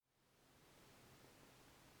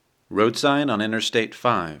Road sign on Interstate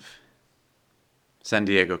 5, San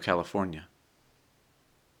Diego, California.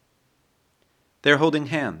 They're holding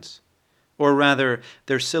hands, or rather,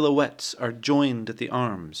 their silhouettes are joined at the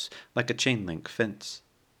arms like a chain-link fence.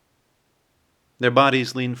 Their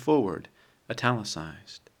bodies lean forward,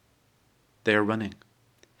 italicized. They are running.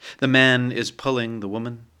 The man is pulling the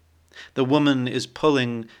woman. The woman is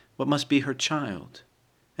pulling what must be her child,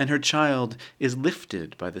 and her child is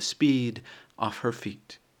lifted by the speed off her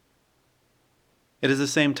feet. It is the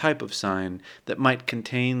same type of sign that might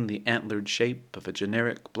contain the antlered shape of a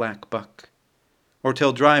generic black buck, or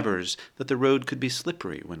tell drivers that the road could be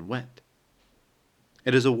slippery when wet.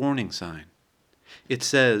 It is a warning sign. It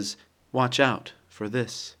says, "Watch out for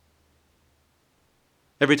this."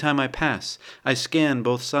 Every time I pass, I scan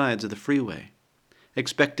both sides of the freeway,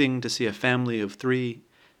 expecting to see a family of 3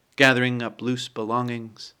 gathering up loose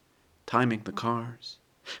belongings, timing the cars,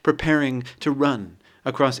 preparing to run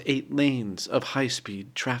across 8 lanes of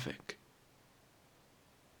high-speed traffic.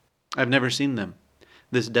 I've never seen them,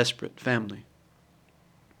 this desperate family.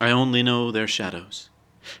 I only know their shadows,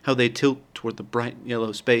 how they tilt toward the bright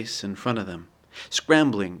yellow space in front of them,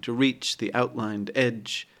 scrambling to reach the outlined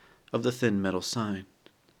edge of the thin metal sign.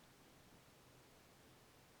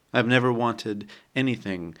 I've never wanted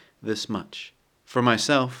anything this much, for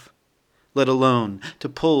myself, let alone to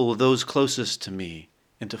pull those closest to me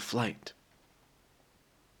into flight.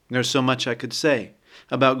 There's so much I could say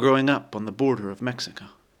about growing up on the border of Mexico.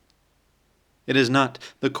 It is not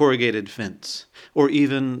the corrugated fence, or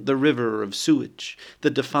even the river of sewage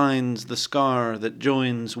that defines the scar that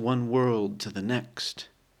joins one world to the next,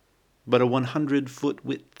 but a 100-foot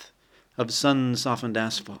width of sun-softened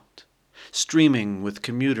asphalt, streaming with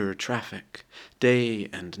commuter traffic, day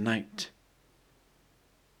and night.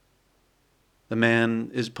 The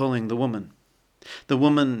man is pulling the woman. The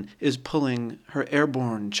woman is pulling her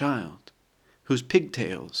airborne child, whose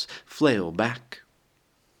pigtails flail back.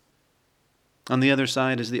 On the other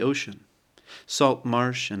side is the ocean, salt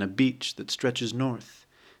marsh and a beach that stretches north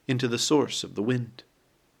into the source of the wind.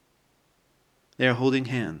 They are holding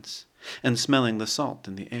hands and smelling the salt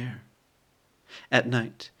in the air. At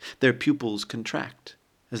night, their pupils contract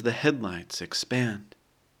as the headlights expand.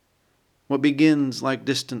 What begins like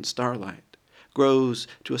distant starlight grows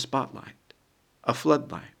to a spotlight, a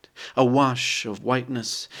floodlight, a wash of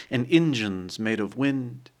whiteness and engines made of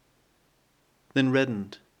wind, then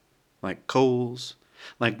reddened. Like coals,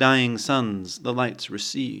 like dying suns, the lights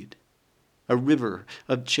recede. A river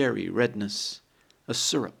of cherry redness, a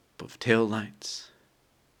syrup of tail lights.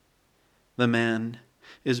 The man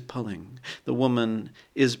is pulling, the woman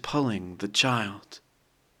is pulling the child,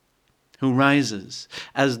 who rises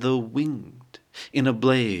as though winged in a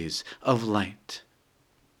blaze of light.